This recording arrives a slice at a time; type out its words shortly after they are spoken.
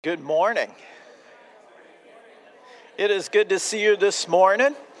Good morning. It is good to see you this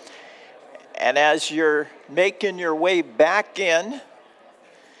morning. And as you're making your way back in,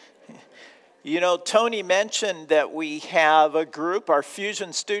 Tony mentioned that we have a group. Our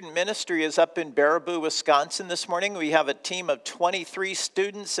Fusion Student Ministry is up in Baraboo, Wisconsin this morning. We have a team of 23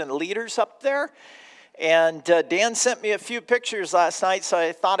 students and leaders up there. And Dan sent me a few pictures last night, so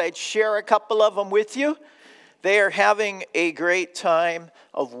I thought I'd share a couple of them with you. They are having a great time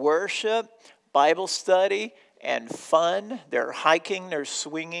of worship, Bible study, and fun. They're hiking, they're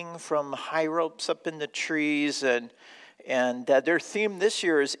swinging from high ropes up in the trees, and their theme this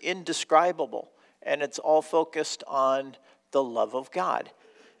year is indescribable, and it's all focused on the love of God.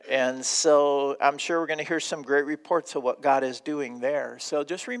 And so I'm sure we're going to hear some great reports of what God is doing there. So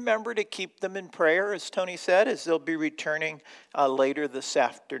just remember to keep them in prayer, as Tony said, as they'll be returning later this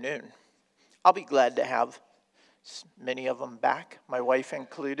afternoon. I'll be glad to have many of them back, my wife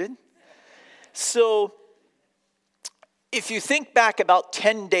included. So if you think back about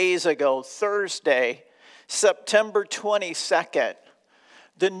 10 days ago, Thursday, September 22nd,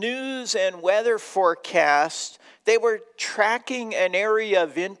 the news and weather forecast, they were tracking an area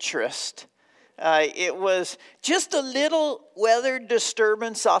of interest. It was just a little weather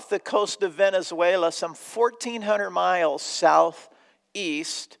disturbance off the coast of Venezuela, some 1,400 miles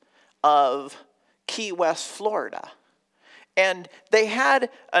southeast of Key West, Florida. And they had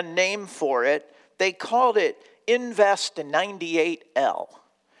a name for it. They called it Invest 98L.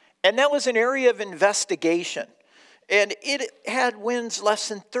 And that was an area of investigation. And it had winds less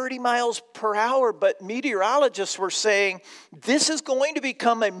than 30 miles per hour, but meteorologists were saying this is going to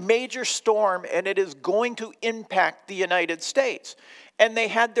become a major storm and it is going to impact the United States. And they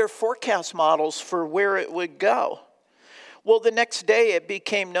had their forecast models for where it would go. Well, the next day it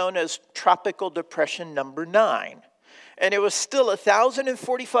became known as Tropical Depression Number 9. And it was still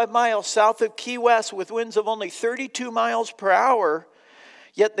 1,045 miles south of Key West with winds of only 32 miles per hour.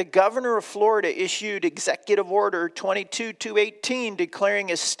 Yet the governor of Florida issued Executive Order 22-218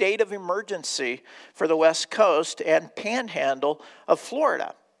 declaring a state of emergency for the West Coast and Panhandle of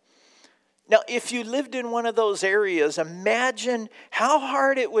Florida. Now, if you lived in one of those areas, imagine how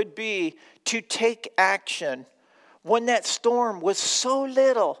hard it would be to take action when that storm was so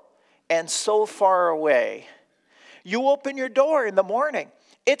little and so far away. You open your door in the morning.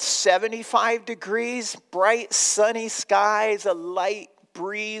 It's 75 degrees, bright sunny skies, a light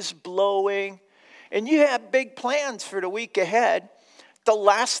breeze blowing, and you have big plans for the week ahead. The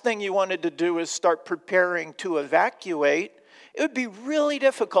last thing you wanted to do is start preparing to evacuate. It would be really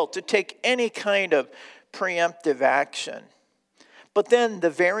difficult to take any kind of preemptive action. But then the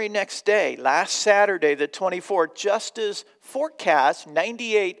very next day, last Saturday, the 24th, just as forecast,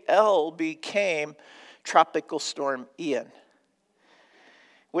 98L became Tropical Storm Ian.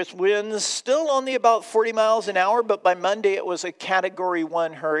 With winds still only about 40 miles an hour, but by Monday it was a Category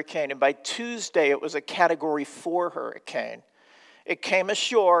 1 hurricane, and by Tuesday it was a Category 4 hurricane. It came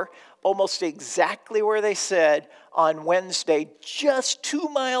ashore almost exactly where they said on Wednesday, just 2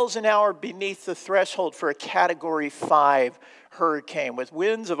 miles an hour beneath the threshold for a Category 5 hurricane with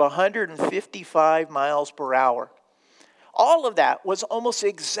winds of 155 miles per hour. All of that was almost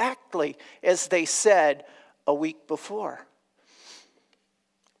exactly as they said a week before.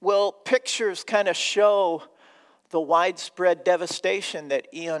 Well, pictures kind of show the widespread devastation that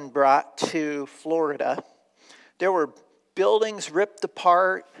Ian brought to Florida. There were buildings ripped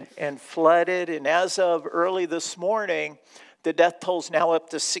apart and flooded, and as of early this morning, the death toll is now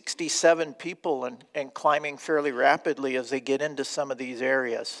up to 67 people and climbing fairly rapidly as they get into some of these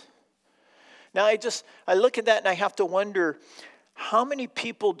areas. Now, I look at that and I have to wonder, how many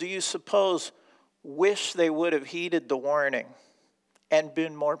people do you suppose wish they would have heeded the warning and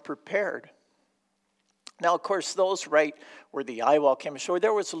been more prepared? Now, of course, those right where the eyewall came ashore,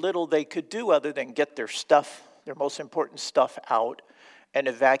 there was little they could do other than get their stuff, their most important stuff out and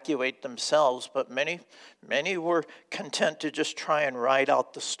evacuate themselves. But many were content to just try and ride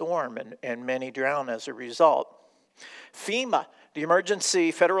out the storm, and many drowned as a result. FEMA,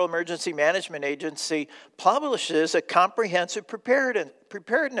 the Federal Emergency Management Agency, publishes a comprehensive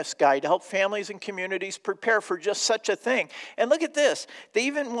preparedness guide to help families and communities prepare for just such a thing. And look at this. They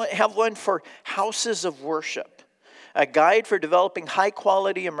even have one for houses of worship, a guide for developing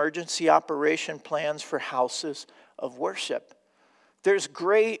high-quality emergency operation plans for houses of worship. There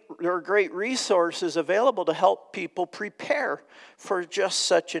are great resources available to help people prepare for just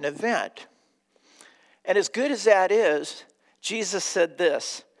such an event. And as good as that is, Jesus said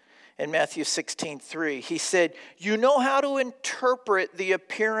this in Matthew 16:3. He said, "You know how to interpret the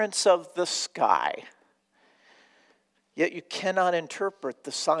appearance of the sky. yet you cannot interpret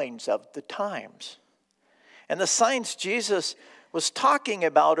the signs of the times. And the signs Jesus was talking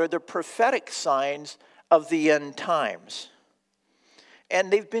about are the prophetic signs of the end times.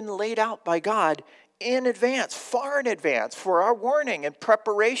 And they've been laid out by God in advance, far in advance, for our warning and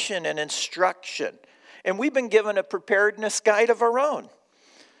preparation and instruction. And we've been given a preparedness guide of our own.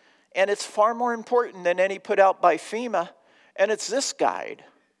 And it's far more important than any put out by FEMA. And it's this guide.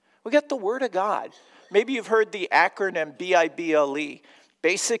 We got the Word of God. Maybe you've heard the acronym BIBLE,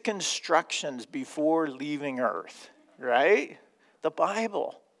 Basic Instructions Before Leaving Earth, right? The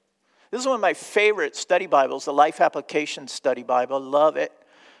Bible. This is one of my favorite study Bibles, the Life Application Study Bible. I love it.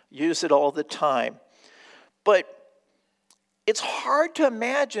 Use it all the time. But it's hard to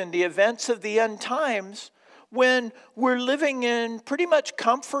imagine the events of the end times when we're living in pretty much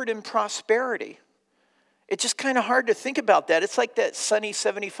comfort and prosperity. It's just kind of hard to think about that. It's like that sunny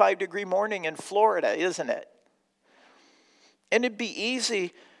 75-degree morning in Florida, isn't it? And it'd be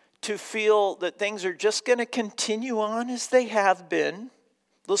easy to feel that things are just going to continue on as they have been.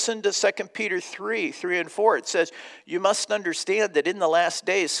 Listen to 2 Peter 3 and 4. It says, you must understand that in the last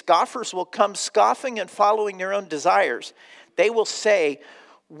days, scoffers will come scoffing and following their own desires. They will say,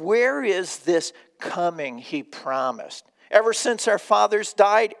 where is this coming he promised? Ever since our fathers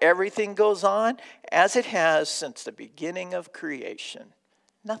died, everything goes on as it has since the beginning of creation.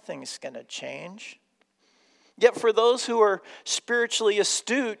 Nothing's going to change. Yet for those who are spiritually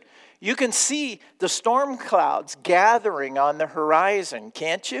astute, you can see the storm clouds gathering on the horizon,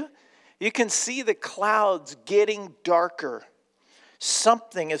 can't you? You can see the clouds getting darker.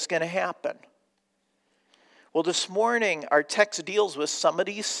 Something is going to happen. Well, this morning, our text deals with some of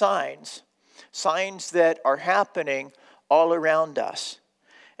these signs that are happening all around us.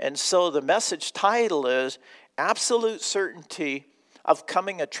 And so the message title is Absolute Certainty of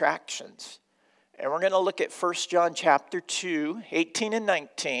Coming Attractions. And we're going to look at 1 John chapter 2, 18 and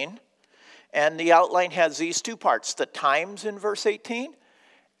 19. And the outline has these two parts, the times in verse 18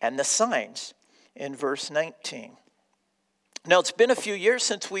 and the signs in verse 19. Now, it's been a few years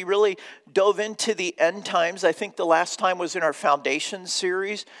since we really dove into the end times. I think the last time was in our Foundation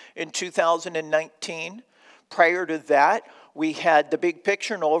series in 2019. Prior to that, we had the big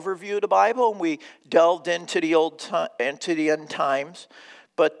picture and overview of the Bible, and we delved into the end times.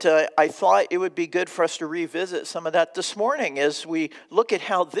 But I thought it would be good for us to revisit some of that this morning as we look at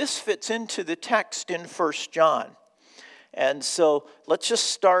how this fits into the text in 1 John. And so let's just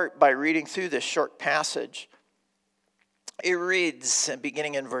start by reading through this short passage. It reads,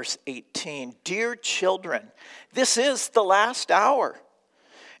 beginning in verse 18, Dear children, this is the last hour.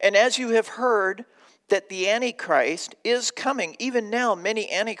 And as you have heard that the Antichrist is coming, even now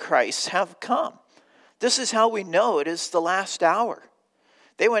many Antichrists have come. This is how we know it is the last hour.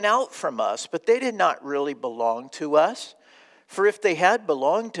 They went out from us, but they did not really belong to us. For if they had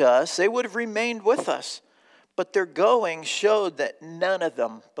belonged to us, they would have remained with us. But their going showed that none of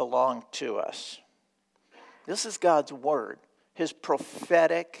them belonged to us. This is God's word, his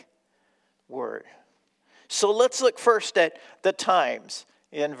prophetic word. So let's look first at the times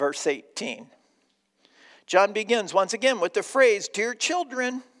in verse 18. John begins once again with the phrase, Dear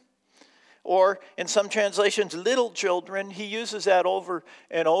children, or in some translations, little children. He uses that over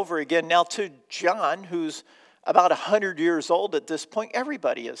and over again. Now to John, who's about 100 years old at this point,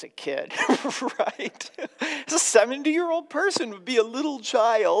 everybody is a kid, right? A 70-year-old person would be a little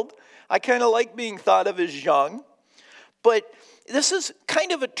child. I kind of like being thought of as young. But this is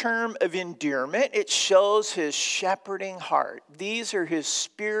kind of a term of endearment. It shows his shepherding heart. These are his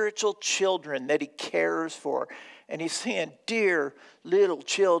spiritual children that he cares for. And he's saying, dear little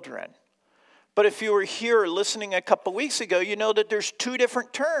children. But if you were here listening a couple weeks ago, you know that there's two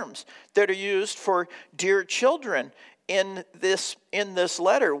different terms that are used for dear children in this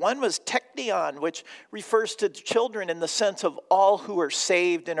letter. One was teknion, which refers to children in the sense of all who are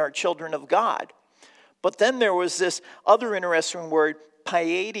saved and are children of God. But then there was this other interesting word,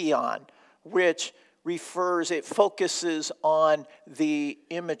 paidion, which it focuses on the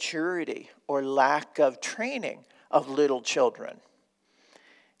immaturity or lack of training of little children.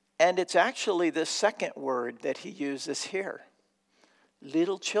 And it's actually the second word that he uses here.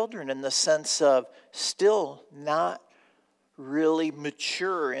 Little children in the sense of still not really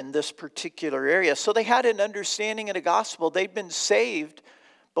mature in this particular area. So they had an understanding of the gospel. They'd been saved,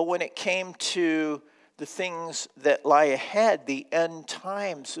 but when it came to the things that lie ahead, the end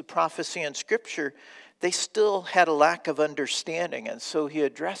times, the prophecy in Scripture, they still had a lack of understanding. And so he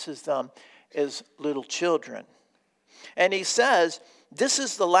addresses them as little children. And he says, this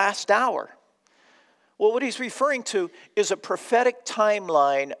is the last hour. Well, what he's referring to is a prophetic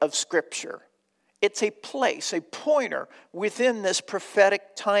timeline of Scripture. It's a place, a pointer within this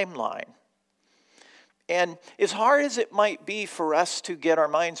prophetic timeline. And as hard as it might be for us to get our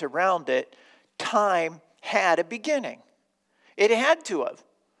minds around it, time had a beginning. It had to have,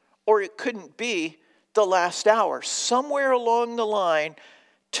 or it couldn't be the last hour. Somewhere along the line,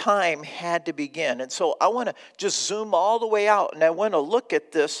 time had to begin. And so I want to just zoom all the way out, and I want to look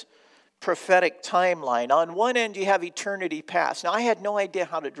at this prophetic timeline. On one end, you have eternity past. Now, I had no idea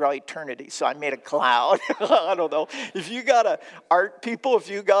how to draw eternity, so I made a cloud. I don't know. If you got if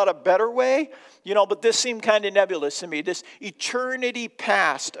you got a better way, but this seemed kind of nebulous to me. This eternity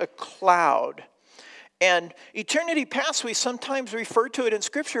past, a cloud. And eternity past, we sometimes refer to it in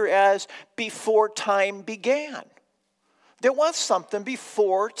Scripture as before time began. There was something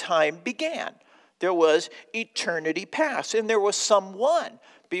before time began. There was eternity past, and there was someone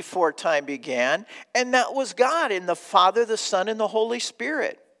before time began, and that was God in the Father, the Son, and the Holy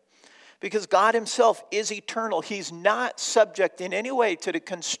Spirit. Because God himself is eternal. He's not subject in any way to the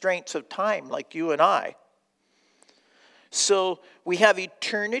constraints of time like you and I. So we have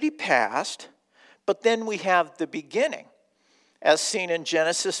eternity past, but then we have the beginning, as seen in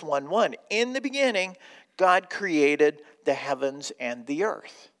Genesis 1:1. In the beginning, God created the heavens and the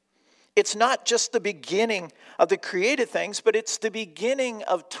earth. It's not just the beginning of the created things, but it's the beginning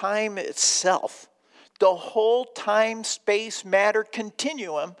of time itself. The whole time, space, matter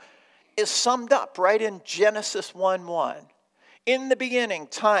continuum is summed up right in Genesis 1:1. In the beginning,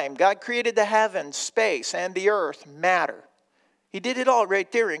 time, God created the heavens, space, and the earth, matter. He did it all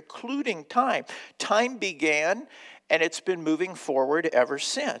right there, including time. Time began, and it's been moving forward ever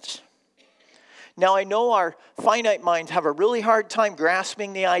since. Now, I know our finite minds have a really hard time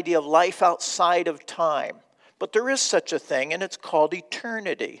grasping the idea of life outside of time. But there is such a thing, and it's called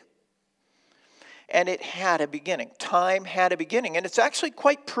eternity. And it had a beginning. Time had a beginning, and it's actually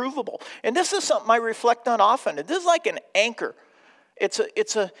quite provable. And this is something I reflect on often. And this is like an anchor. It's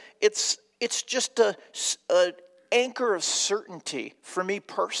just an anchor of certainty for me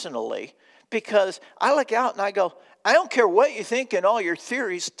personally, because I look out and I go, I don't care what you think in all your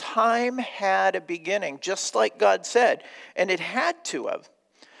theories, time had a beginning, just like God said, and it had to have.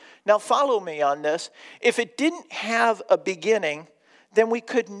 Now follow me on this. If it didn't have a beginning, then we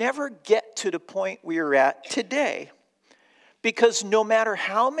could never get to the point we're at today. Because no matter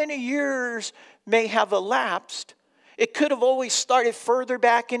how many years may have elapsed, it could have always started further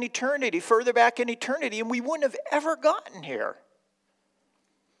back in eternity, and we wouldn't have ever gotten here.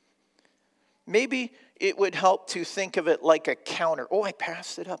 Maybe it would help to think of it like a counter. Oh, I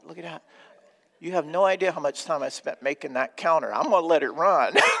passed it up. Look at that. You have no idea how much time I spent making that counter. I'm going to let it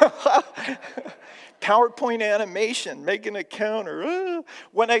run. PowerPoint animation, making a counter.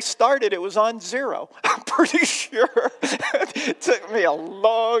 When I started, it was on 0. I'm pretty sure. It took me a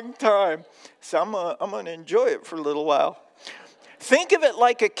long time. So I'm going to enjoy it for a little while. Think of it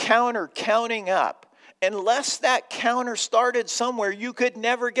like a counter counting up. Unless that counter started somewhere, you could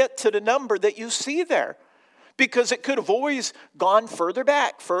never get to the number that you see there. Because it could have always gone further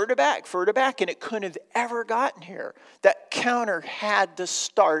back, and it couldn't have ever gotten here. That counter had to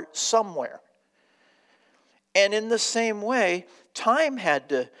start somewhere. And in the same way, time had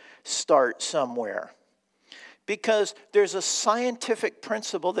to start somewhere. Because there's a scientific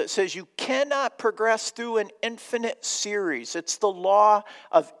principle that says you cannot progress through an infinite series. It's the law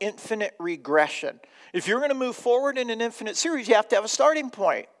of infinite regression. If you're going to move forward in an infinite series, you have to have a starting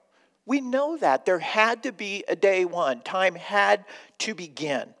point. We know that. There had to be a day one. Time had to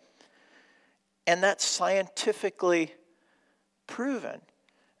begin. And that's scientifically proven.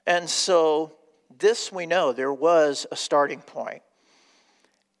 And so this we know, there was a starting point.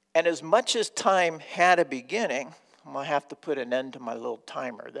 And as much as time had a beginning, I'm going to have to put an end to my little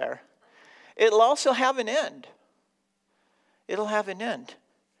timer there. It'll also have an end. It'll have an end.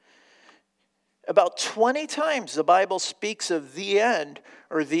 About 20 times the Bible speaks of the end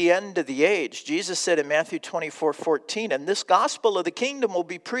or the end of the age. Jesus said in Matthew 24:14, and this gospel of the kingdom will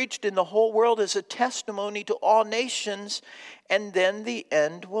be preached in the whole world as a testimony to all nations, and then the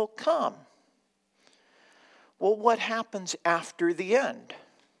end will come. Well, what happens after the end?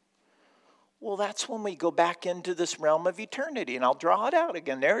 Well, that's when we go back into this realm of eternity, and I'll draw it out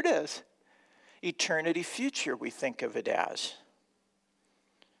again. There it is. Eternity future, we think of it as.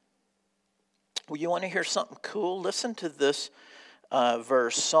 Well, you want to hear something cool? Listen to this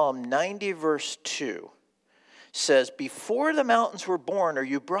verse. Psalm 90, verse 2 says, before the mountains were born, or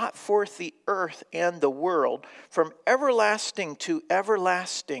you brought forth the earth and the world, from everlasting to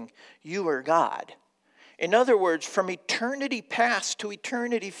everlasting, you are God. In other words, from eternity past to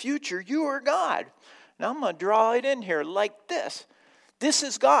eternity future, you are God. Now I'm going to draw it in here like this. This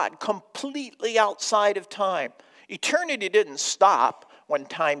is God, completely outside of time. Eternity didn't stop when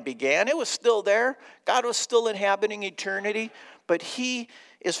time began. It was still there. God was still inhabiting eternity, but he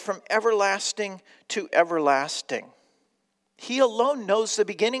is from everlasting to everlasting. He alone knows the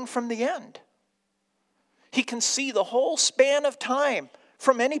beginning from the end. He can see the whole span of time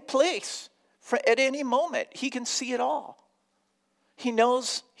from any place, at any moment. He can see it all. He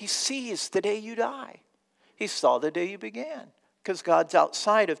knows, he sees the day you die. He saw the day you began, because God's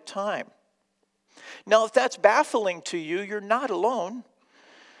outside of time. Now, if that's baffling to you, you're not alone.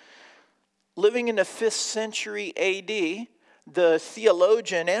 Living in the 5th century AD, the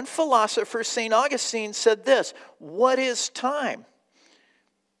theologian and philosopher St. Augustine said this: "What is time?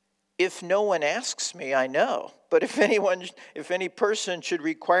 If no one asks me, I know. But if any person should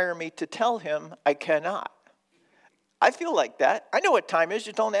require me to tell him, I cannot." I feel like that. I know what time is.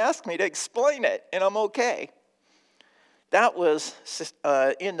 You don't ask me to explain it, and I'm okay. That was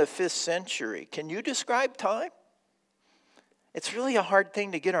in the 5th century. Can you describe time? It's really a hard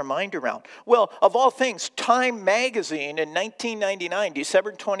thing to get our mind around. Well, of all things, Time magazine in 1999,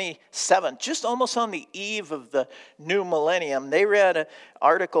 December 27th, just almost on the eve of the new millennium, they read an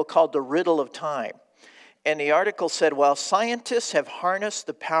article called The Riddle of Time. And the article said, while scientists have harnessed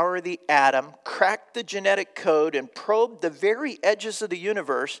the power of the atom, cracked the genetic code, and probed the very edges of the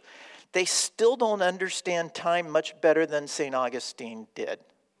universe, they still don't understand time much better than St. Augustine did.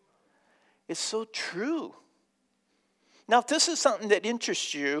 It's so true. Now, if this is something that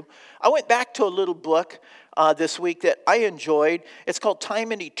interests you, I went back to a little book this week that I enjoyed. It's called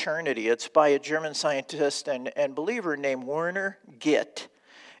Time and Eternity. It's by a German scientist and believer named Werner Gitt.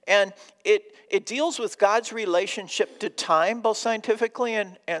 And it deals with God's relationship to time, both scientifically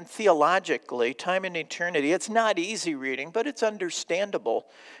and theologically, time and eternity. It's not easy reading, but it's understandable,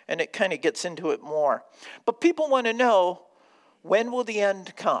 and it kind of gets into it more. But people want to know, when will the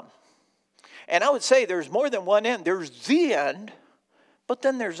end come? And I would say there's more than one end. There's the end, but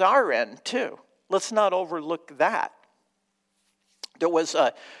then there's our end too. Let's not overlook that. There was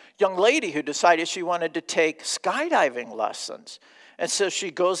a young lady who decided she wanted to take skydiving lessons. And so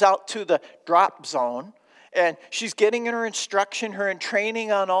she goes out to the drop zone, and she's getting her instruction, her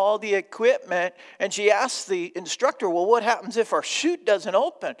training on all the equipment. And she asks the instructor, well, what happens if our chute doesn't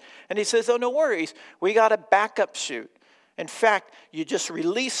open? And he says, oh, no worries. We got a backup chute. In fact, you just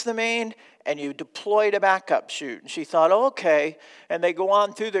release the main and you deploy the backup chute. And she thought, oh, okay. And they go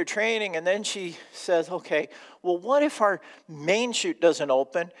on through their training, and then she says, okay, well, what if our main chute doesn't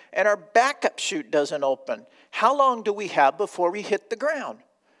open and our backup chute doesn't open? How long do we have before we hit the ground?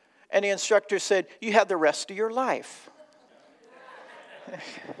 And the instructor said, you have the rest of your life.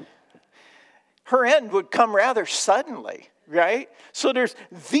 Her end would come rather suddenly, right? So there's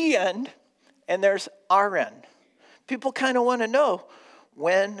the end and there's our end. People kind of want to know,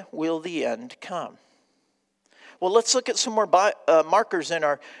 when will the end come? Well, let's look at some more markers in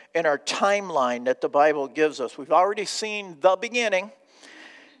our timeline that the Bible gives us. We've already seen the beginning,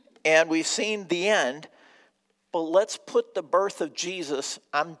 and we've seen the end. But let's put the birth of Jesus,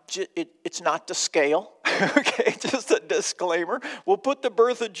 it's not to scale, okay, just a disclaimer. We'll put the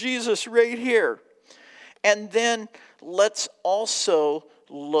birth of Jesus right here. And then let's also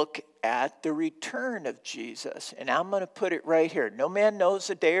look at the return of Jesus. And I'm going to put it right here. No man knows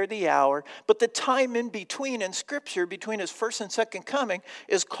the day or the hour, but the time in between in Scripture, between his first and second coming,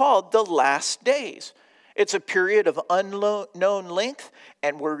 is called the last days. It's a period of unknown length,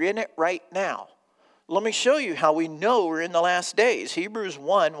 and we're in it right now. Let me show you how we know we're in the last days. Hebrews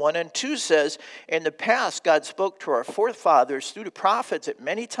 1 and 2 says, in the past, God spoke to our forefathers through the prophets at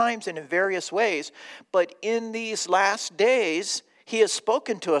many times and in various ways, but in these last days, he has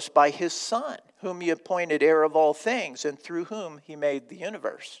spoken to us by his Son, whom he appointed heir of all things, and through whom he made the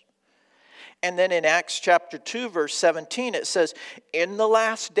universe. And then in Acts chapter 2, verse 17, it says, in the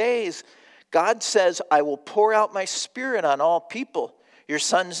last days, God says, I will pour out my Spirit on all people. Your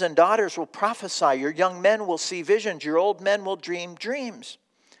sons and daughters will prophesy. Your young men will see visions. Your old men will dream dreams.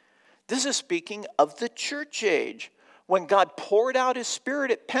 This is speaking of the church age, when God poured out his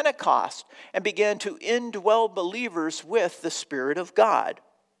Spirit at Pentecost and began to indwell believers with the Spirit of God.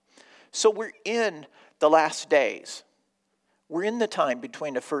 So we're in the last days. We're in the time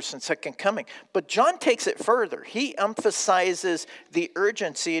between the first and second coming. But John takes it further. He emphasizes the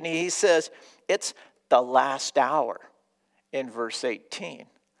urgency, and he says it's the last hour in verse 18.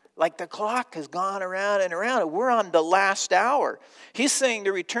 Like the clock has gone around and around, and we're on the last hour. He's saying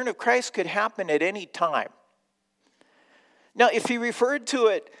the return of Christ could happen at any time. Now, if he referred to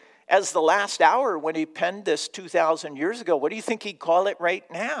it as the last hour when he penned this 2,000 years ago, what do you think he'd call it right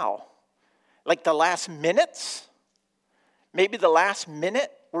now? Like the last minutes? Maybe the last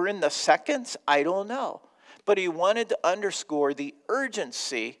minute, we're in the seconds, I don't know. But he wanted to underscore the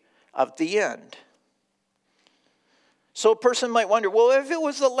urgency of the end. So a person might wonder, well, if it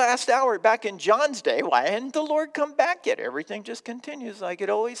was the last hour back in John's day, why hadn't the Lord come back yet? Everything just continues like it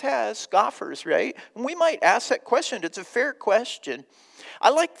always has. Scoffers, right? And we might ask that question. It's a fair question. I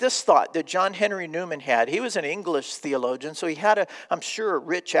like this thought that John Henry Newman had. He was an English theologian, so he had, I'm sure, a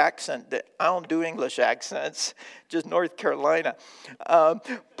rich accent. That I don't do English accents, just North Carolina.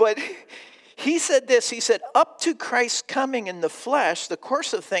 But he said this, he said, up to Christ's coming in the flesh, the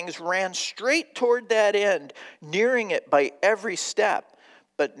course of things ran straight toward that end, nearing it by every step.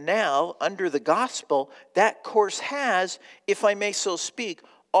 But now, under the gospel, that course has, if I may so speak,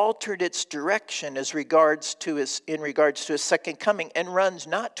 altered its direction in regards to his second coming, and runs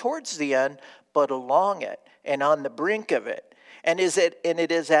not towards the end, but along it and on the brink of it. And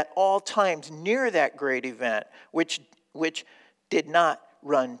it is at all times near that great event, which did not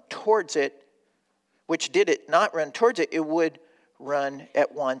run towards it, it would run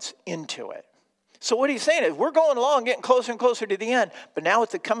at once into it. So what he's saying is we're going along, getting closer and closer to the end, but now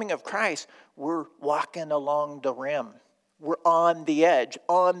with the coming of Christ, we're walking along the rim. We're on the edge,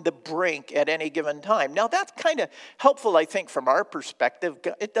 on the brink at any given time. Now that's kind of helpful, I think, from our perspective.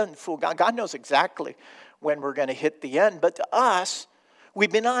 It doesn't fool God. God knows exactly when we're going to hit the end. But to us,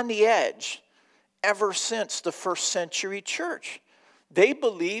 we've been on the edge ever since the first century church. They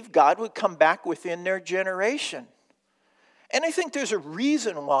believed God would come back within their generation. And I think there's a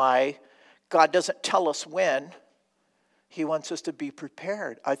reason why God doesn't tell us when. He wants us to be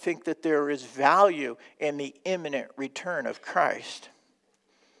prepared. I think that there is value in the imminent return of Christ.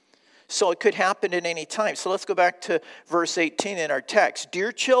 So it could happen at any time. So let's go back to verse 18 in our text.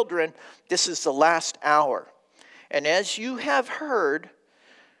 Dear children, this is the last hour. And as you have heard,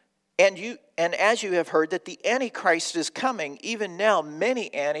 that the Antichrist is coming, even now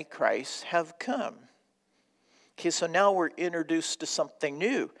many Antichrists have come. Okay, so now we're introduced to something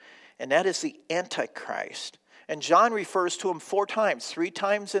new, and that is the Antichrist. And John refers to him 4 times, 3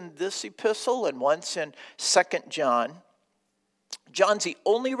 times in this epistle and once in 2 John. John's the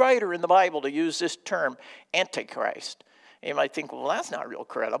only writer in the Bible to use this term, Antichrist. And you might think, well, that's not real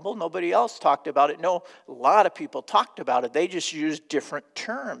credible. Nobody else talked about it. No, a lot of people talked about it. They just used different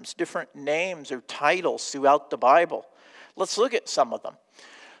terms, different names or titles throughout the Bible. Let's look at some of them.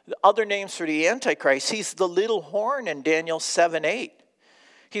 The other names for the Antichrist, he's the little horn in Daniel 7:8.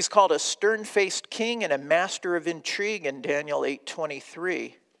 He's called a stern-faced king and a master of intrigue in Daniel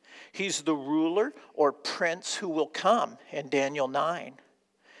 8:23. He's the ruler or prince who will come in Daniel 9.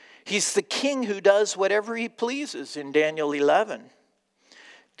 He's the king who does whatever he pleases in Daniel 11.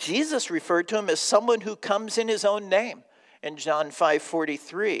 Jesus referred to him as someone who comes in his own name in John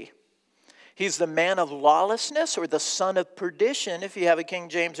 5:43. He's the man of lawlessness or the son of perdition, if you have a King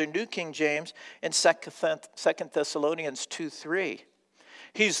James or New King James, in 2 Thessalonians 2:3.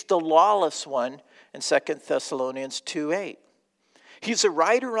 He's the lawless one in 2 Thessalonians 2:8. He's a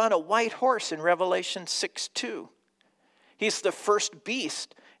rider on a white horse in Revelation 6:2. He's the first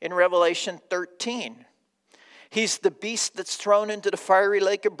beast in Revelation 13. He's the beast that's thrown into the fiery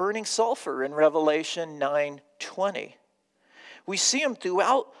lake of burning sulfur in Revelation 9:20. We see him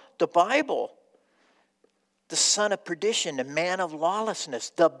throughout the Bible. The son of perdition, the man of lawlessness,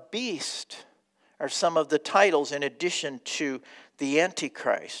 the beast are some of the titles in addition to the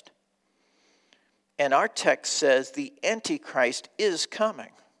Antichrist. And our text says the Antichrist is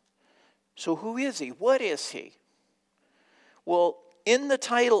coming. So who is he? What is he? Well, in the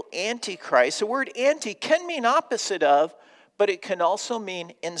title Antichrist, the word anti can mean opposite of, but it can also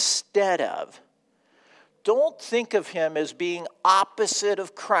mean instead of. Don't think of him as being opposite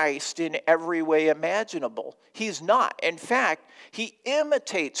of Christ in every way imaginable. He's not. In fact, he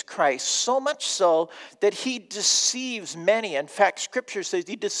imitates Christ so much so that he deceives many. In fact, Scripture says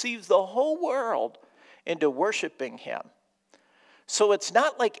he deceives the whole world into worshiping him. So it's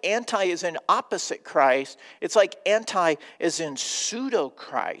not like anti is in opposite Christ. It's like anti is in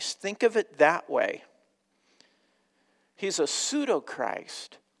pseudo-Christ. Think of it that way. He's a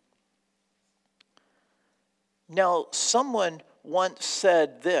pseudo-Christ. Now, someone once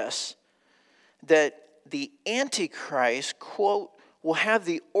said this, that the Antichrist, quote, will have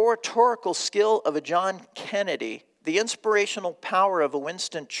the oratorical skill of a John Kennedy, the inspirational power of a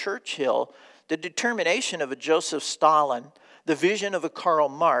Winston Churchill, the determination of a Joseph Stalin, the vision of a Karl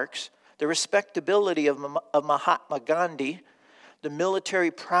Marx, the respectability of Mahatma Gandhi, the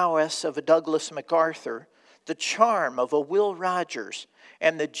military prowess of a Douglas MacArthur, the charm of a Will Rogers,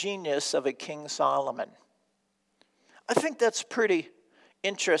 and the genius of a King Solomon. I think that's pretty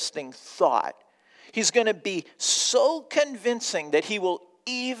interesting thought. He's going to be so convincing that he will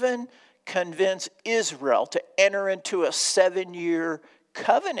even convince Israel to enter into a 7-year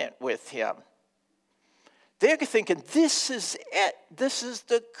covenant with him. They're thinking, this is it. This is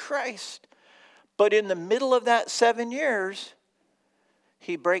the Christ. But in the middle of that 7 years,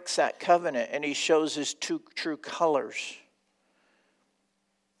 he breaks that covenant and he shows his true colors.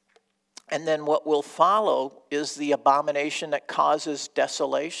 And then what will follow is the abomination that causes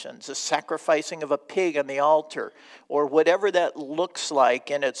desolations, the sacrificing of a pig on the altar, or whatever that looks like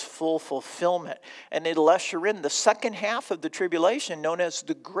in its full fulfillment. And it'll usher in the second half of the tribulation, known as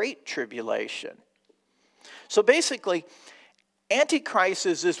the Great Tribulation. So basically, Antichrist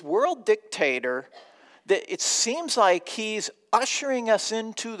is this world dictator that it seems like he's ushering us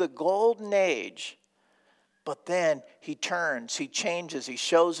into the golden age. But then he turns, he changes, he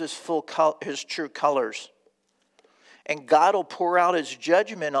shows his true colors. And God will pour out his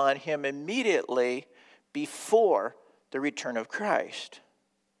judgment on him immediately before the return of Christ.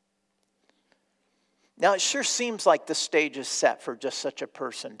 Now, it sure seems like the stage is set for just such a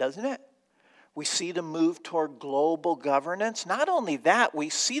person, doesn't it? We see the move toward global governance. Not only that, we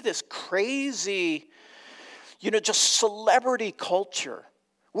see this crazy, just celebrity culture.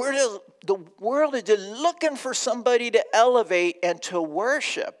 Where the world is just looking for somebody to elevate and to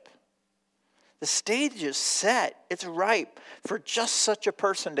worship. The stage is set. It's ripe for just such a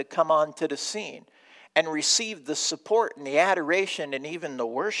person to come onto the scene and receive the support and the adoration and even the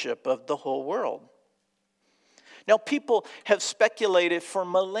worship of the whole world. Now, people have speculated for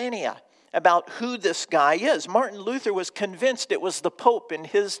millennia about who this guy is. Martin Luther was convinced it was the Pope in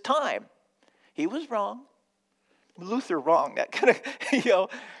his time. He was wrong. Luther wrong. That kind of,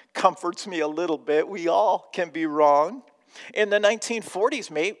 comforts me a little bit. We all can be wrong. In the 1940s,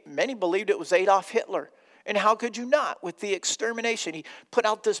 many believed it was Adolf Hitler. And how could you not? With the extermination, he put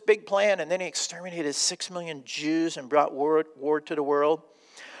out this big plan, and then he exterminated 6 million Jews and brought war to the world.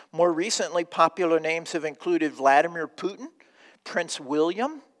 More recently, popular names have included Vladimir Putin, Prince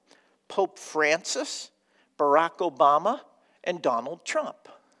William, Pope Francis, Barack Obama, and Donald Trump.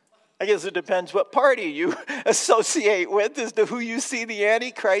 I guess it depends what party you associate with as to who you see the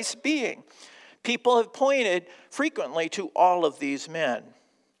Antichrist being. People have pointed frequently to all of these men.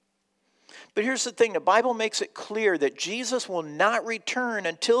 But here's the thing, the Bible makes it clear that Jesus will not return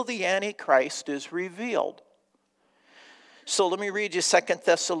until the Antichrist is revealed. So let me read you 2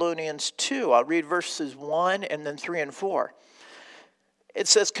 Thessalonians 2. I'll read verses 1 and then 3 and 4. It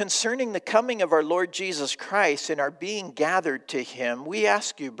says, concerning the coming of our Lord Jesus Christ and our being gathered to him, we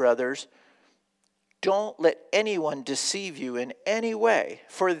ask you, brothers, don't let anyone deceive you in any way,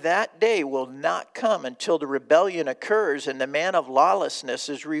 for that day will not come until the rebellion occurs and the man of lawlessness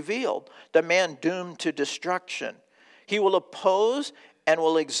is revealed, the man doomed to destruction. He will oppose and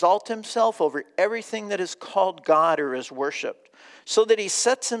will exalt himself over everything that is called God or is worshipped, so that he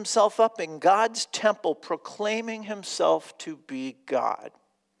sets himself up in God's temple, proclaiming himself to be God.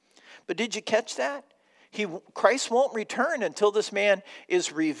 But did you catch that? Christ won't return until this man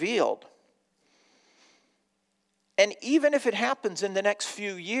is revealed. And even if it happens in the next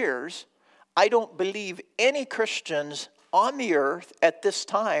few years, I don't believe any Christians on the earth at this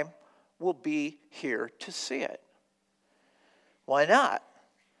time will be here to see it. Why not?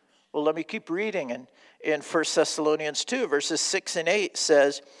 Well, let me keep reading. In 1 Thessalonians 2, verses 6 and 8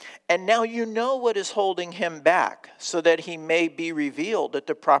 says, and now you know what is holding him back, so that he may be revealed at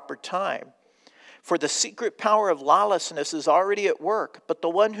the proper time. For the secret power of lawlessness is already at work, but the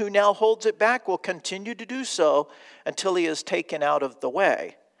one who now holds it back will continue to do so until he is taken out of the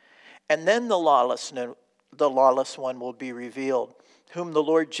way. And then the lawless one will be revealed, whom the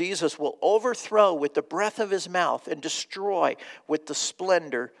Lord Jesus will overthrow with the breath of his mouth and destroy with the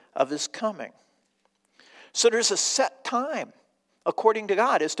splendor of his coming. So there's a set time, according to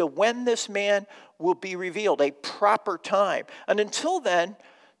God, as to when this man will be revealed, a proper time. And until then,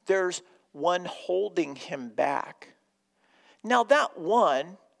 there's one holding him back. Now that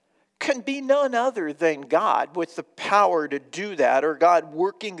one can be none other than God with the power to do that, or God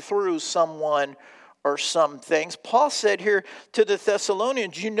working through someone or some things. Paul said here to the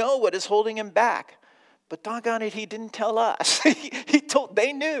Thessalonians, you know what is holding him back. But doggone it, he didn't tell us.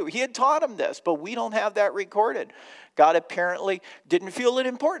 They knew. He had taught them this, but we don't have that recorded. God apparently didn't feel it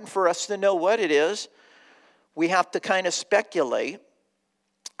important for us to know what it is. We have to kind of speculate.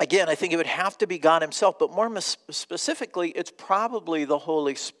 Again, I think it would have to be God himself, but more specifically, it's probably the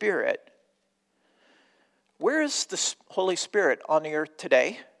Holy Spirit. Where is the Holy Spirit on the earth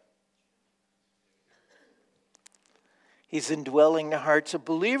today? He's indwelling the hearts of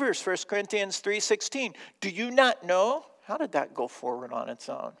believers, 1 Corinthians 3:16. Do you not know? How did that go forward on its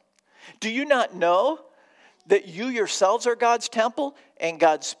own? Do you not know that you yourselves are God's temple and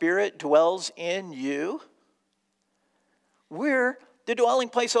God's Spirit dwells in you? We're the dwelling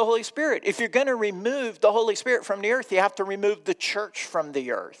place of the Holy Spirit. If you're going to remove the Holy Spirit from the earth, you have to remove the church from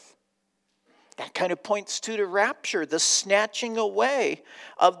the earth. That kind of points to the rapture, the snatching away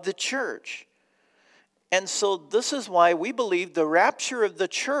of the church. And so this is why we believe the rapture of the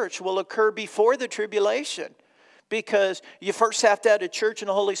church will occur before the tribulation. Because you first have to have the church and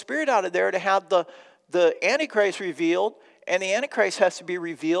the Holy Spirit out of there to have the Antichrist revealed. And the Antichrist has to be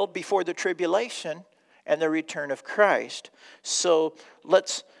revealed before the tribulation and the return of Christ. So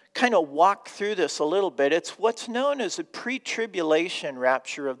let's kind of walk through this a little bit. It's what's known as a pre-tribulation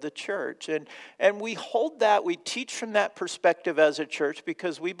rapture of the church. And we hold that, we teach from that perspective as a church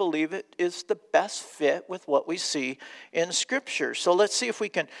because we believe it is the best fit with what we see in Scripture. So let's see if we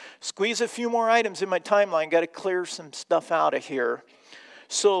can squeeze a few more items in my timeline. Got to clear some stuff out of here.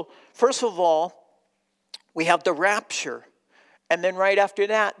 So first of all, we have the rapture. And then right after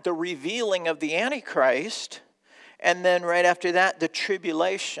that, the revealing of the Antichrist. And then right after that, the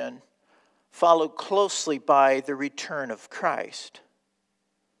tribulation, followed closely by the return of Christ.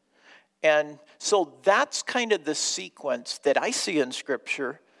 And so that's kind of the sequence that I see in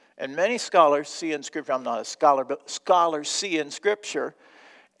Scripture, and many scholars see in Scripture. I'm not a scholar, but scholars see in Scripture.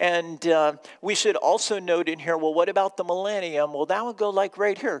 And we should also note in here, well, what about the millennium? Well, that would go like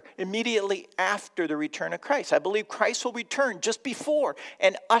right here, immediately after the return of Christ. I believe Christ will return just before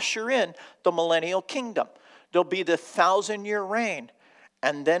and usher in the millennial kingdom. There'll be the 1,000-year reign,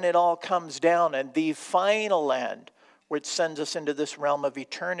 and then it all comes down, and the final end, which sends us into this realm of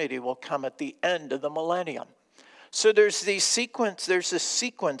eternity, will come at the end of the millennium. So there's this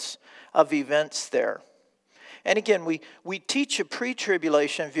sequence of events there. And again, we teach a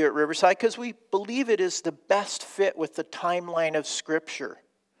pre-tribulation view at Riverside because we believe it is the best fit with the timeline of Scripture.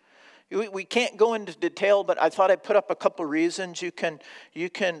 We can't go into detail, but I thought I'd put up a couple reasons. You can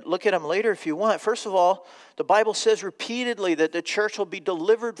look at them later if you want. First of all, the Bible says repeatedly that the church will be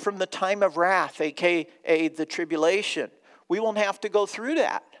delivered from the time of wrath, a.k.a. the tribulation. We won't have to go through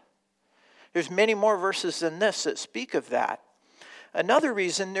that. There's many more verses than this that speak of that. Another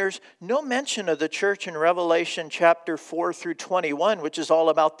reason, there's no mention of the church in Revelation chapter 4 through 21, which is all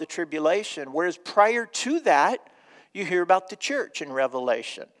about the tribulation. Whereas prior to that, you hear about the church in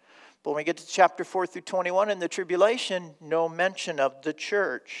Revelation. But when we get to chapter 4 through 21 in the tribulation, no mention of the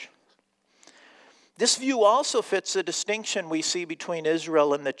church. This view also fits the distinction we see between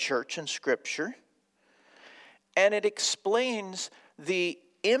Israel and the church in Scripture. And it explains the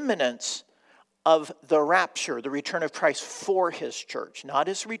imminence of the rapture, the return of Christ for his church. Not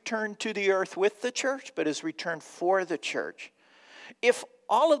his return to the earth with the church, but his return for the church. If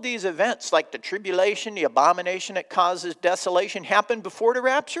all of these events, like the tribulation, the abomination that causes desolation, happened before the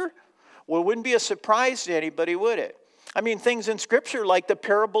rapture, well, it wouldn't be a surprise to anybody, would it? I mean, things in Scripture like the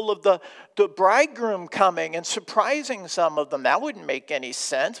parable of the bridegroom coming and surprising some of them, that wouldn't make any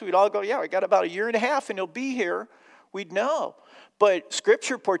sense. We'd all go, yeah, we got about 1.5 years and he'll be here. We'd know. But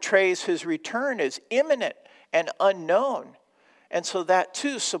Scripture portrays his return as imminent and unknown. And so that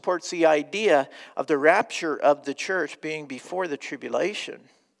too supports the idea of the rapture of the church being before the tribulation.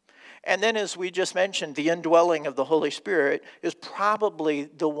 And then, as we just mentioned, the indwelling of the Holy Spirit is probably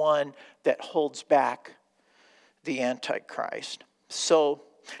the one that holds back the Antichrist. So,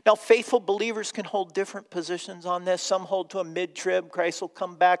 now faithful believers can hold different positions on this. Some hold to a mid-trib, Christ will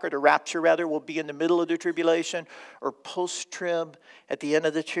come back, or the rapture rather will be in the middle of the tribulation, or post-trib at the end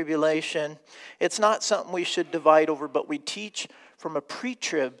of the tribulation. It's not something we should divide over, but we teach from a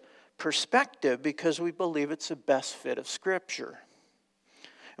pre-trib perspective because we believe it's the best fit of Scripture.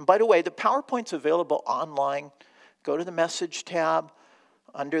 And by the way, the PowerPoint's available online. Go to the message tab.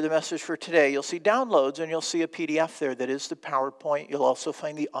 Under the message for today, you'll see downloads and you'll see a PDF there that is the PowerPoint. You'll also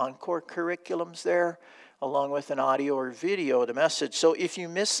find the Encore curriculums there, along with an audio or video of the message. So if you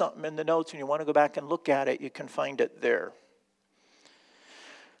miss something in the notes and you want to go back and look at it, you can find it there.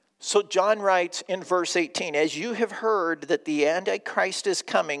 So John writes in verse 18, as you have heard that the Antichrist is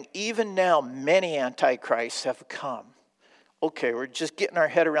coming, even now many Antichrists have come. Okay, we're just getting our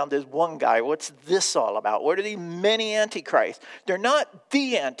head around this one guy. What's this all about? What are these many Antichrists? They're not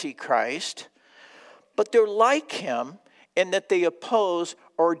the Antichrist, but they're like him in that they oppose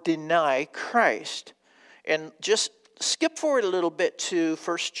or deny Christ. And just skip forward a little bit to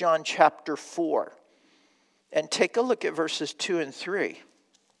 1 John chapter 4 and take a look at verses 2 and 3.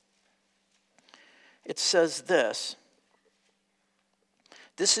 It says this.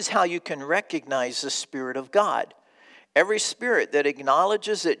 This is how you can recognize the Spirit of God. Every spirit that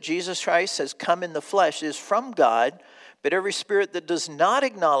acknowledges that Jesus Christ has come in the flesh is from God, But every spirit that does not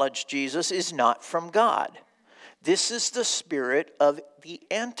acknowledge Jesus is not from God. This is the spirit of the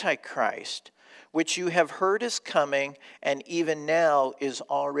Antichrist, which you have heard is coming and even now is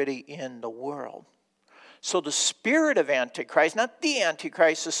already in the world. So the spirit of Antichrist, not the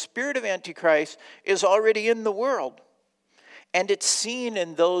Antichrist, the spirit of Antichrist is already in the world. And it's seen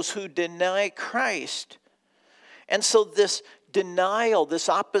in those who deny Christ. And so this denial, this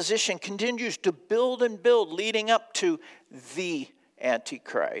opposition continues to build and build, leading up to the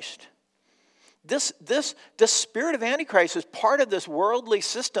Antichrist. This spirit of Antichrist is part of this worldly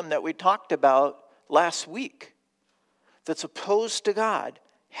system that we talked about last week that's opposed to God,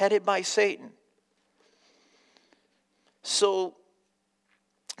 headed by Satan. So,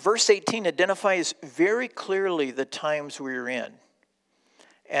 verse 18 identifies very clearly the times we're in.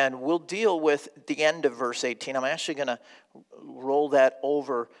 And we'll deal with the end of verse 18. I'm actually going to roll that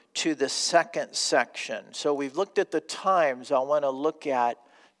over to the second section. So we've looked at the times. I want to look at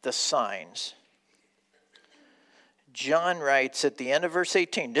the signs. John writes at the end of verse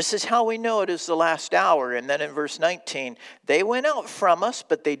 18, this is how we know it is the last hour. And then in verse 19, they went out from us,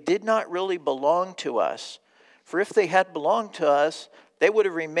 but they did not really belong to us. For if they had belonged to us, they would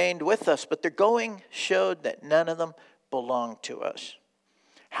have remained with us. But their going showed that none of them belonged to us.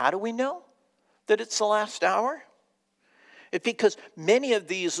 How do we know that it's the last hour? It's because many of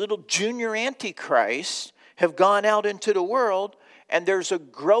these little junior antichrists have gone out into the world, and there's a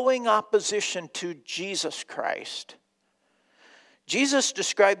growing opposition to Jesus Christ. Jesus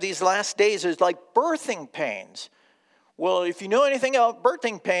described these last days as like birthing pains. Well, if you know anything about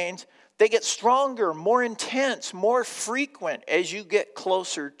birthing pains, they get stronger, more intense, more frequent as you get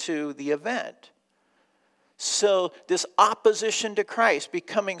closer to the event. So this opposition to Christ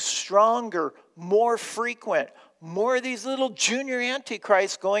becoming stronger, more frequent, more of these little junior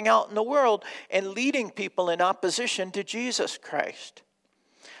antichrists going out in the world and leading people in opposition to Jesus Christ.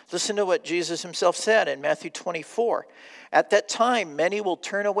 Listen to what Jesus himself said in Matthew 24. At that time, many will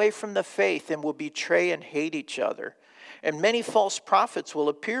turn away from the faith and will betray and hate each other. And many false prophets will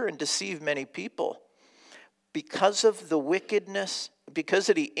appear and deceive many people. Because of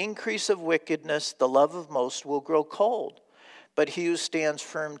the increase of wickedness, the love of most will grow cold. But he who stands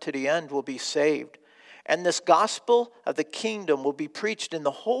firm to the end will be saved. And this gospel of the kingdom will be preached in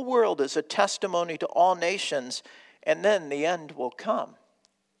the whole world as a testimony to all nations, and then the end will come.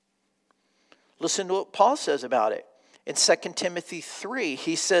 Listen to what Paul says about it. In 2 Timothy 3,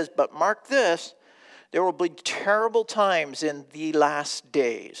 he says, but mark this, there will be terrible times in the last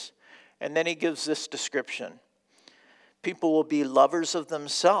days. And then he gives this description. People will be lovers of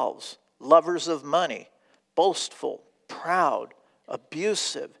themselves, lovers of money, boastful, proud,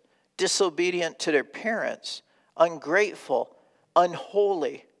 abusive, disobedient to their parents, ungrateful,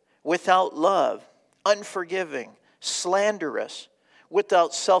 unholy, without love, unforgiving, slanderous,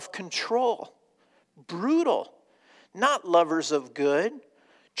 without self-control, brutal, not lovers of good,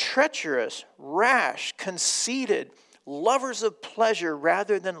 treacherous, rash, conceited, lovers of pleasure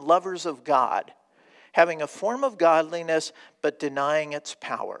rather than lovers of God, having a form of godliness but denying its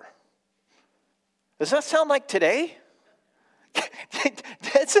power. Does that sound like today?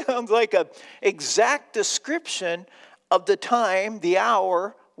 That sounds like an exact description of the time, the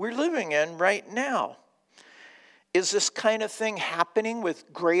hour we're living in right now. Is this kind of thing happening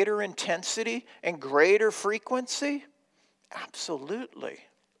with greater intensity and greater frequency? Absolutely.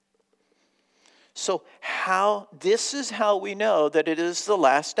 So this is how we know that it is the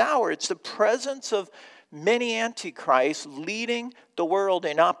last hour. It's the presence of many antichrists leading the world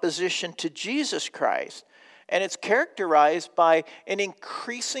in opposition to Jesus Christ. And it's characterized by an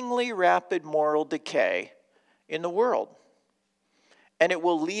increasingly rapid moral decay in the world. And it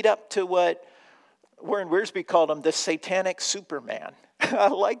will lead up to what Warren Wiersbe called him the satanic Superman. I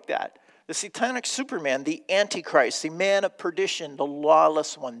like that. The satanic Superman, the Antichrist, the man of perdition, the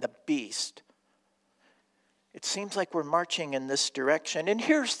lawless one, the beast. It seems like we're marching in this direction. And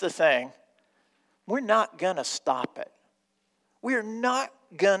here's the thing. We're not going to stop it. We're not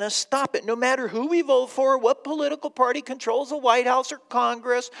going to stop it. No matter who we vote for, what political party controls the White House or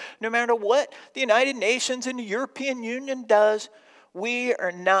Congress, no matter what the United Nations and the European Union does, we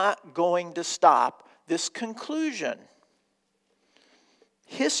are not going to stop this conclusion.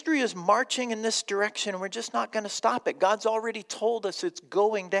 History is marching in this direction, and we're just not going to stop it. God's already told us it's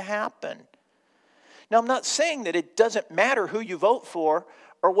going to happen. Now, I'm not saying that it doesn't matter who you vote for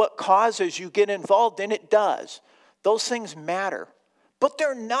or what causes you get involved in. It does. Those things matter. But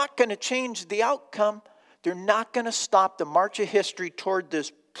they're not going to change the outcome. They're not going to stop the march of history toward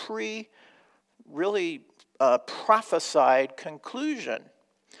this prophesied conclusion.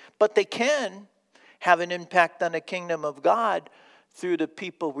 But they can have an impact on the kingdom of God through the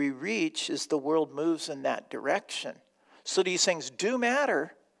people we reach as the world moves in that direction. So these things do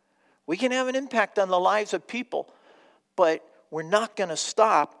matter. We can have an impact on the lives of people, but we're not going to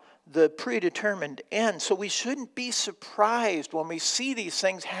stop the predetermined end. So we shouldn't be surprised when we see these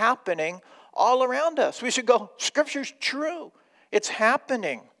things happening all around us. We should go, Scripture's true. It's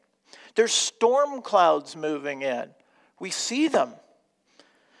happening. There's storm clouds moving in. We see them.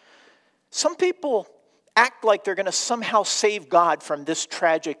 Some people act like they're going to somehow save God from this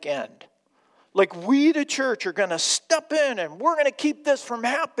tragic end. Like we, the church, are going to step in and we're going to keep this from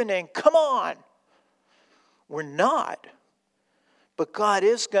happening. Come on. We're not. But God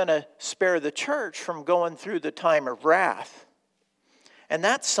is going to spare the church from going through the time of wrath. And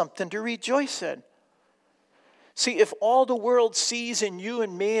that's something to rejoice in. See, if all the world sees in you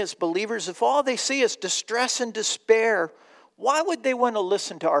and me as believers, if all they see is distress and despair, why would they want to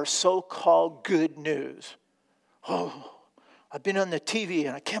listen to our so-called good news? Oh, I've been on the TV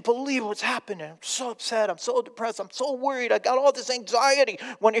and I can't believe what's happening. I'm so upset. I'm so depressed. I'm so worried. I got all this anxiety.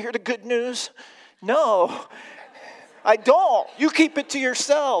 Want to hear the good news? No, I don't. You keep it to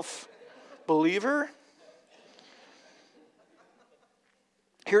yourself, believer.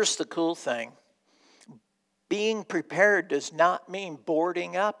 Here's the cool thing. Being prepared does not mean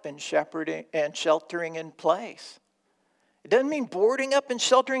boarding up and shepherding and sheltering in place. It doesn't mean boarding up and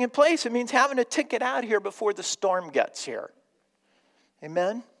sheltering in place. It means having a ticket out here before the storm gets here.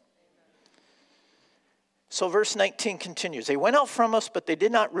 Amen? So verse 19 continues. They went out from us, but they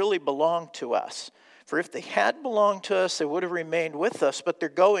did not really belong to us. For if they had belonged to us, they would have remained with us, but their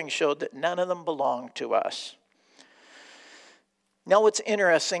going showed that none of them belonged to us. Now what's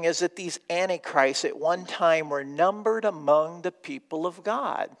interesting is that these antichrists at one time were numbered among the people of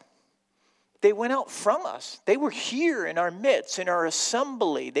God. They went out from us. They were here in our midst, in our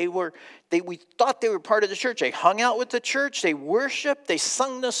assembly. We thought they were part of the church. They hung out with the church. They worshiped. They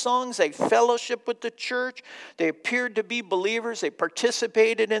sung the songs. They fellowshiped with the church. They appeared to be believers. They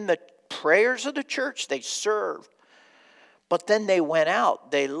participated in the prayers of the church. They served. But then they went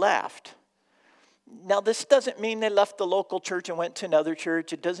out. They left. Now, this doesn't mean they left the local church and went to another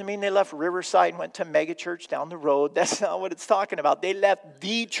church. It doesn't mean they left Riverside and went to a mega church down the road. That's not what it's talking about. They left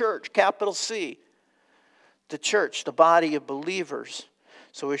the church, capital C. The church, the body of believers.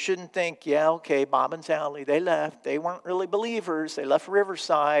 So we shouldn't think, yeah, okay, Bob and Sally, they left. They weren't really believers. They left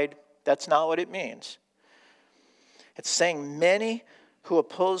Riverside. That's not what it means. It's saying many who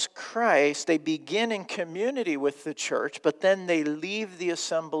oppose Christ, they begin in community with the church, but then they leave the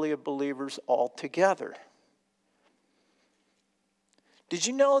assembly of believers altogether. Did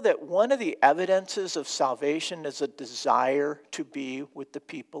you know that one of the evidences of salvation is a desire to be with the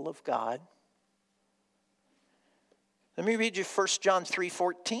people of God? Let me read you 1 John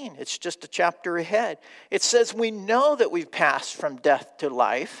 3:14. It's just a chapter ahead. It says, we know that we've passed from death to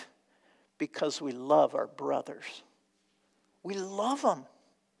life because we love our brothers. We love them.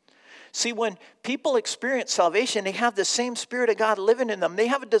 See, when people experience salvation, they have the same Spirit of God living in them. They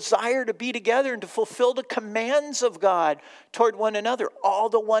have a desire to be together and to fulfill the commands of God toward one another, all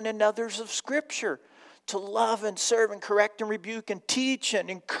the one another's of Scripture, to love and serve and correct and rebuke and teach and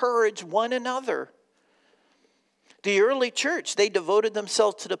encourage one another. The early church, they devoted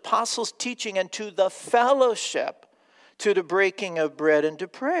themselves to the apostles' teaching and to the fellowship, to the breaking of bread and to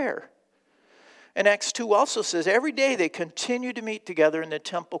prayer. And Acts 2 also says every day they continued to meet together in the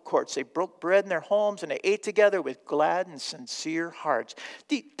temple courts. They broke bread in their homes and they ate together with glad and sincere hearts,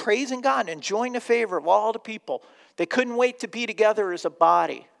 praising God and enjoying the favor of all the people. They couldn't wait to be together as a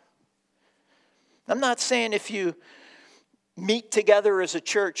body. I'm not saying if you meet together as a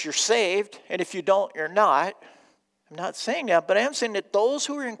church, you're saved, and if you don't, you're not. I'm not saying that, but I am saying that those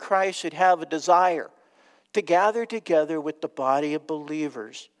who are in Christ should have a desire to gather together with the body of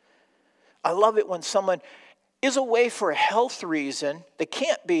believers. I love it when someone is away for a health reason, they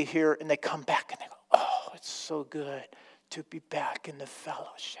can't be here, and they come back and they go, oh, it's so good to be back in the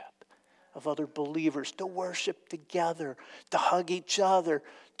fellowship of other believers, to worship together, to hug each other,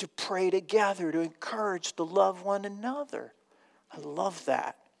 to pray together, to encourage, to love one another. I love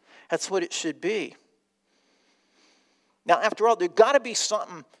that. That's what it should be. Now, after all, there's got to be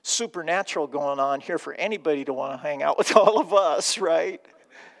something supernatural going on here for anybody to want to hang out with all of us, right?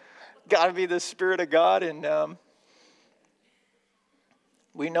 Got to be the Spirit of God, and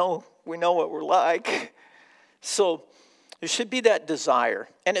we know what we're like. So there should be that desire.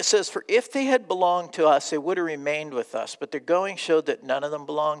 And it says, for if they had belonged to us, they would have remained with us. But their going showed that none of them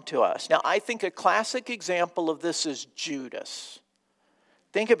belonged to us. Now, I think a classic example of this is Judas.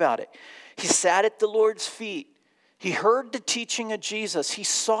 Think about it. He sat at the Lord's feet. He heard the teaching of Jesus. He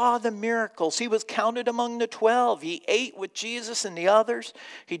saw the miracles. He was counted among the 12. He ate with Jesus and the others.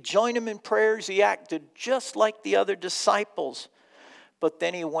 He joined him in prayers. He acted just like the other disciples. But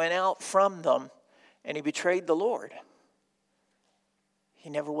then he went out from them and he betrayed the Lord. He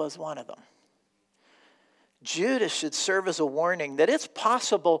never was one of them. Judas should serve as a warning that it's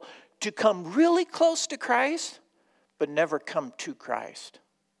possible to come really close to Christ, but never come to Christ.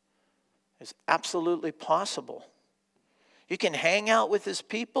 It's absolutely possible. You can hang out with his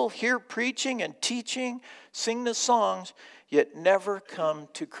people, hear preaching and teaching, sing the songs, yet never come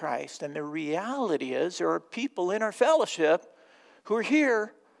to Christ. And the reality is there are people in our fellowship who are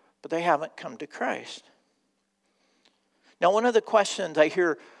here, but they haven't come to Christ. Now, one of the questions I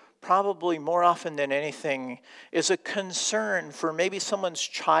hear probably more often than anything is a concern for maybe someone's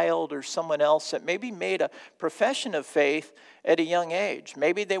child or someone else that maybe made a profession of faith at a young age.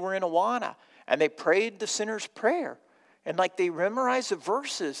 Maybe they were in Awana and they prayed the sinner's prayer. And like they memorized the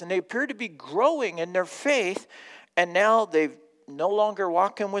verses and they appear to be growing in their faith, and now they're no longer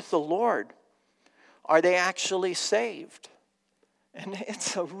walking with the Lord. Are they actually saved? And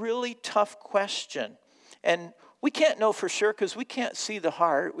it's a really tough question. And we can't know for sure because we can't see the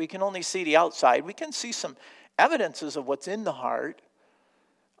heart. We can only see the outside. We can see some evidences of what's in the heart.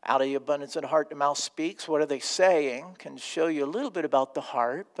 Out of the abundance of the heart, the mouth speaks. What are they saying? Can show you a little bit about the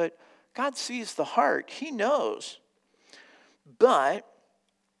heart. But God sees the heart. He knows. But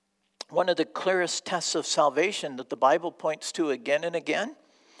one of the clearest tests of salvation that the Bible points to again and again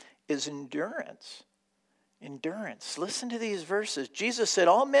is endurance. Endurance. Listen to these verses. Jesus said,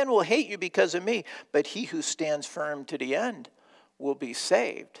 all men will hate you because of me, but he who stands firm to the end will be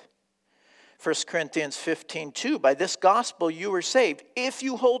saved. 1 Corinthians 15:2, by this gospel you were saved, if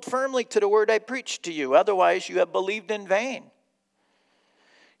you hold firmly to the word I preached to you. Otherwise you have believed in vain.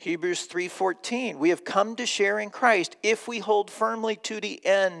 Hebrews 3:14, we have come to share in Christ if we hold firmly to the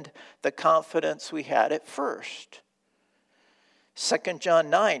end the confidence we had at first. 2 John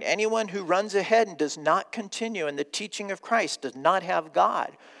 9, anyone who runs ahead and does not continue in the teaching of Christ does not have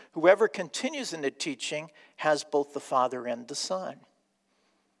God. Whoever continues in the teaching has both the Father and the Son.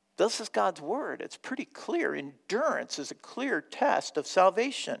 This is God's word. It's pretty clear. Endurance is a clear test of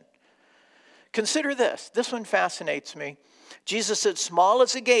salvation. Consider this. This one fascinates me. Jesus said, small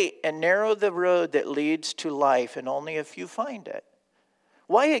is the gate and narrow the road that leads to life, and only a few find it.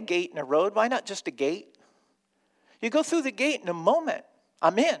 Why a gate and a road? Why not just a gate? You go through the gate in a moment,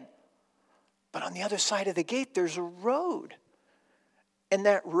 I'm in. But on the other side of the gate, there's a road. And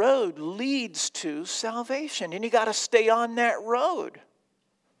that road leads to salvation. And you got to stay on that road.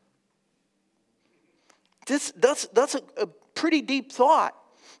 That's a pretty deep thought.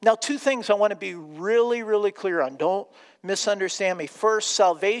 Now, two things I want to be really, really clear on. Don't misunderstand me. First,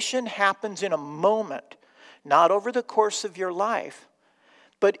 salvation happens in a moment, not over the course of your life.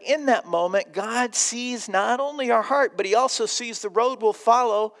 But in that moment, God sees not only our heart, but he also sees the road we'll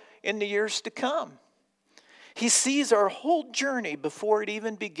follow in the years to come. He sees our whole journey before it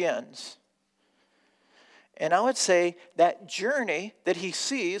even begins. And I would say that journey that he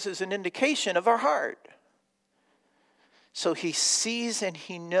sees is an indication of our heart. So he sees and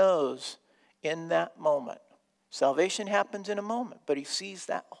he knows in that moment. Salvation happens in a moment, but he sees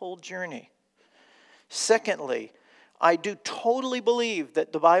that whole journey. Secondly, I do totally believe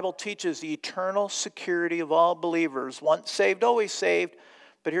that the Bible teaches the eternal security of all believers. Once saved, always saved.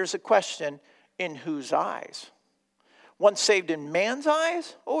 But here's a question, in whose eyes? Once saved in man's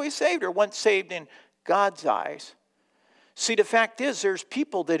eyes, always saved, or once saved in God's eyes? See, the fact is, there's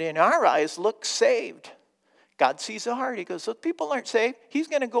people that in our eyes look saved. God sees the heart. He goes, those people aren't saved. He's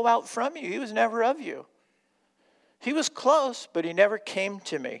going to go out from you. He was never of you. He was close, but he never came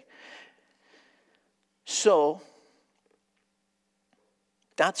to me. So,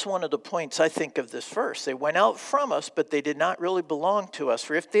 that's one of the points I think of this verse. They went out from us, but they did not really belong to us.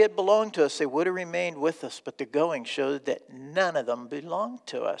 For if they had belonged to us, they would have remained with us. But their going showed that none of them belonged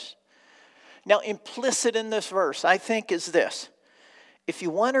to us. Now, implicit in this verse, I think, is this. If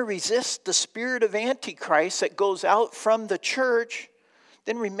you want to resist the spirit of Antichrist that goes out from the church,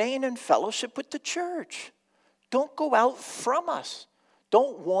 then remain in fellowship with the church. Don't go out from us.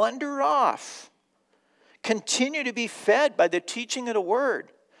 Don't wander off. Continue to be fed by the teaching of the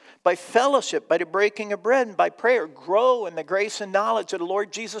word, by fellowship, by the breaking of bread, and by prayer. Grow in the grace and knowledge of the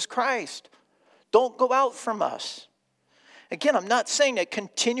Lord Jesus Christ. Don't go out from us. Again, I'm not saying that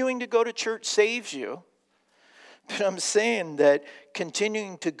continuing to go to church saves you, but I'm saying that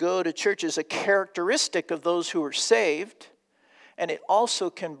continuing to go to church is a characteristic of those who are saved, and it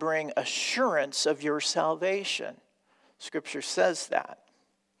also can bring assurance of your salvation. Scripture says that.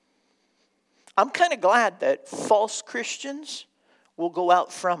 I'm kind of glad that false Christians will go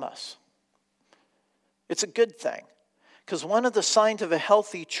out from us. It's a good thing. Because one of the signs of a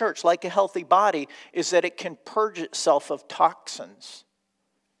healthy church, like a healthy body, is that it can purge itself of toxins.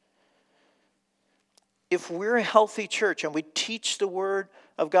 If we're a healthy church and we teach the Word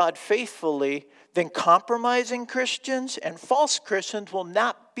of God faithfully, then compromising Christians and false Christians will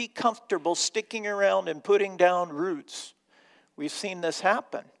not be comfortable sticking around and putting down roots. We've seen this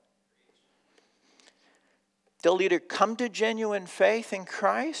happen. They'll either come to genuine faith in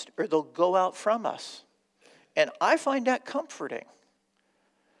Christ or they'll go out from us. And I find that comforting.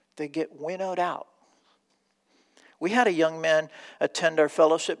 They get winnowed out. We had a young man attend our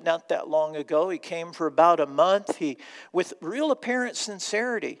fellowship not that long ago. He came for about a month with real apparent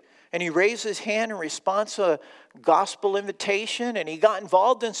sincerity. And he raised his hand in response to a gospel invitation. And he got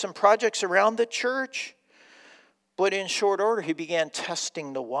involved in some projects around the church. But in short order, he began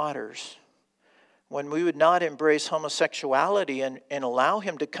testing the waters. When we would not embrace homosexuality and allow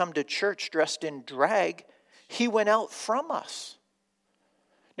him to come to church dressed in drag, he went out from us.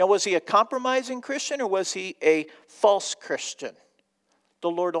 Now, was he a compromising Christian or was he a false Christian? The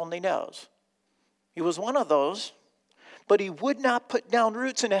Lord only knows. He was one of those, but he would not put down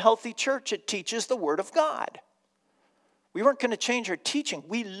roots in a healthy church that teaches the Word of God. We weren't going to change our teaching.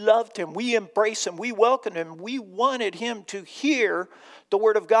 We loved him. We embraced him. We welcomed him. We wanted him to hear the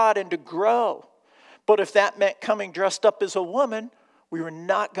Word of God and to grow. But if that meant coming dressed up as a woman, we were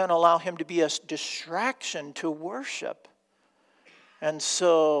not going to allow him to be a distraction to worship. And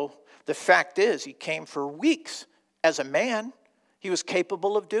so the fact is, he came for weeks. As a man, he was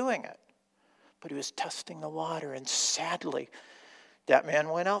capable of doing it. But he was testing the water, and sadly, that man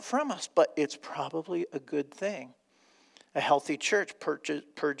went out from us. But it's probably a good thing. A healthy church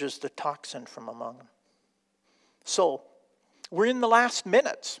purges the toxin from among them. So, we're in the last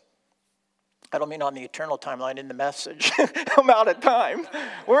minutes. I don't mean on the eternal timeline in the message. I'm out of time.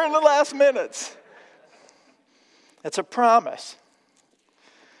 We're in the last minutes. It's a promise.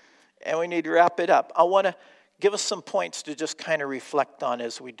 And we need to wrap it up. I want to give us some points to just kind of reflect on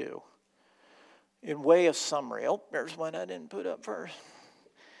as we do. In way of summary. Oh, there's one I didn't put up first.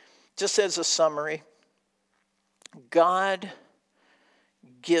 Just as a summary, God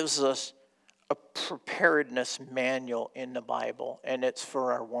gives us a preparedness manual in the Bible, and it's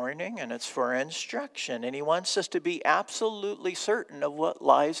for our warning and it's for our instruction, and he wants us to be absolutely certain of what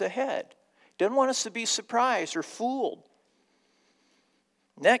lies ahead. He doesn't want us to be surprised or fooled.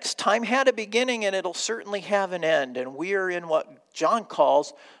 Next, time had a beginning and it'll certainly have an end, and we are in what John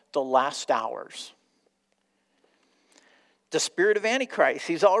calls the last hours. The spirit of Antichrist,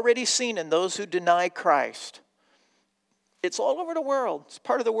 he's already seen in those who deny Christ. It's all over the world. It's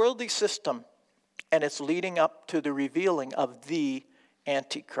part of the worldly system. And it's leading up to the revealing of the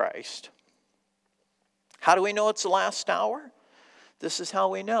Antichrist. How do we know it's the last hour? This is how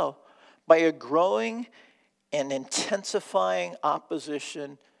we know. By a growing and intensifying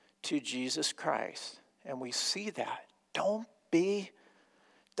opposition to Jesus Christ. And we see that.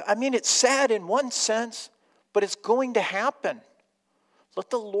 It's sad in one sense, but it's going to happen. Let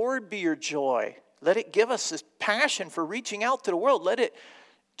the Lord be your joy. Let it give us this passion for reaching out to the world. Let it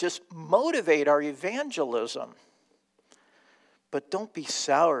just motivate our evangelism. But don't be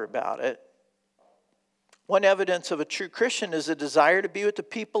sour about it. One evidence of a true Christian is a desire to be with the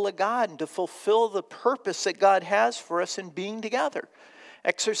people of God and to fulfill the purpose that God has for us in being together.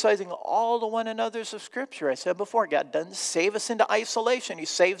 Exercising all the one another's of Scripture. I said before, God doesn't save us into isolation. He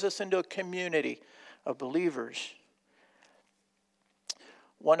saves us into a community of believers.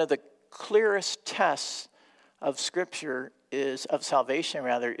 One of the clearest tests of Scripture is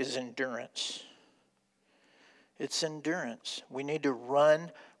endurance. It's endurance. We need to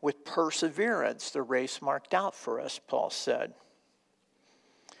run with perseverance the race marked out for us, Paul said.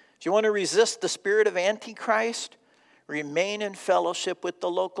 If you want to resist the spirit of Antichrist, remain in fellowship with the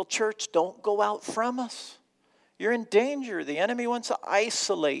local church. Don't go out from us. You're in danger. The enemy wants to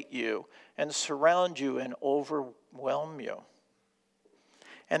isolate you and surround you and overwhelm you.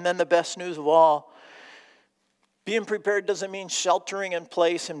 And then the best news of all, being prepared doesn't mean sheltering in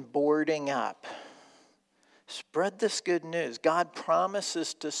place and boarding up. Spread this good news. God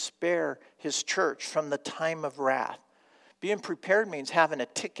promises to spare his church from the time of wrath. Being prepared means having a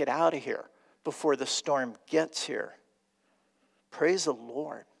ticket out of here before the storm gets here. Praise the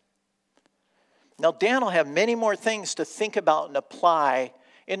Lord. Now, Dan will have many more things to think about and apply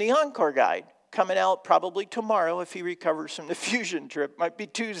in the Encore Guide, coming out probably tomorrow if he recovers from the Fusion trip. Might be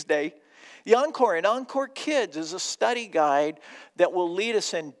Tuesday. The Encore and Encore Kids is a study guide that will lead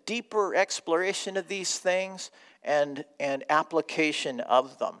us in deeper exploration of these things and application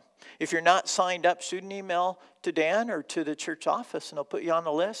of them. If you're not signed up, shoot an email to Dan or to the church office, and they'll put you on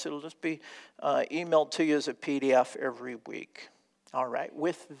the list. It'll just be emailed to you as a PDF every week. All right,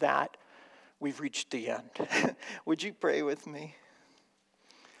 with that, we've reached the end. Would you pray with me?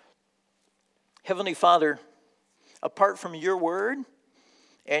 Heavenly Father, apart from your word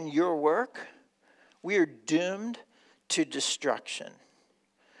and your work, we are doomed to destruction.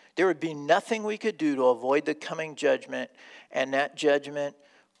 There would be nothing we could do to avoid the coming judgment, and that judgment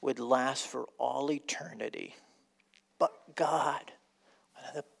would last for all eternity. But God, one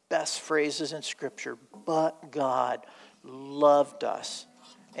of the best phrases in Scripture, but God loved us,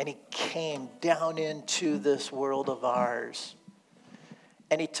 and he came down into this world of ours.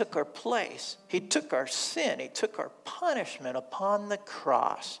 And he took our place. He took our sin. He took our punishment upon the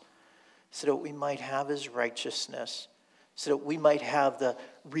cross so that we might have his righteousness, so that we might have the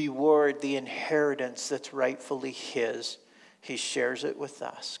reward, the inheritance that's rightfully his. He shares it with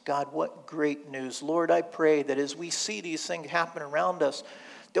us. God, what great news. Lord, I pray that as we see these things happen around us,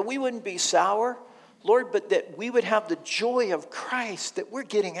 that we wouldn't be sour, Lord, but that we would have the joy of Christ, that we're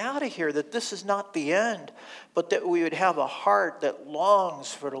getting out of here, that this is not the end, but that we would have a heart that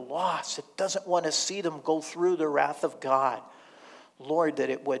longs for the lost, that doesn't want to see them go through the wrath of God. Lord,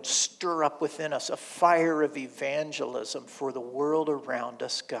 that it would stir up within us a fire of evangelism for the world around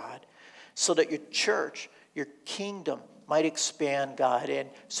us, God, so that your church, your kingdom might expand, God, and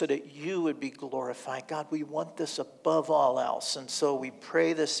so that you would be glorified. God, we want this above all else, and so we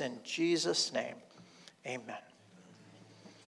pray this in Jesus' name. Amen.